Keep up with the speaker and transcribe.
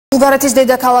ბულგარეთის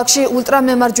დედაქალაქში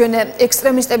ულტრამემარჯვენე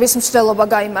ექსტრემისტების მსვლელობა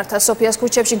გაიმართა. სოფიას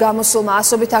ქუჩებში გამოსულმა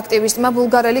ასობით აქტივისტმა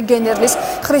ბულგარელი გენერლის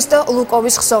ხრისტო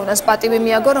ლუკოვის ხსოვნას პატივი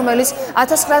მიაგო, რომელიც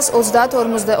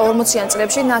 1930-40-იან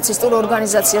წლებში ნაცისტურ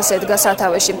ორგანიზაციას ედგა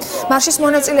სათავეში. მარშის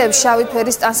მონაწილეებს შავი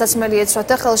ფერის ტანსაცმელი ეცვათ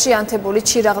და ხელში ანთებული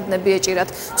ჩირაღდნები ეჭირათ.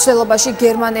 მსვლელობაში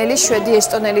გერმანელი, შვედი,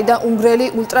 ესტონელი და უნგრელი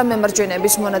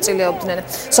ულტრამემარჯვენეების მონაწილეობდნენ.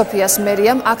 სოფიას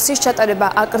მერიამ აქციის ჩატარება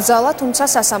აკრძალა, თუმცა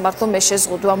სასამართლო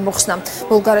მეშეზღუდვა მოხსნა.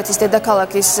 ბულგარეთის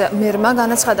დედაქალაქის მერმა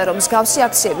განაცხადა, რომ მსგავსი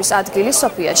აქციების ადგილი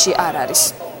სოფიაში არ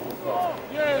არის.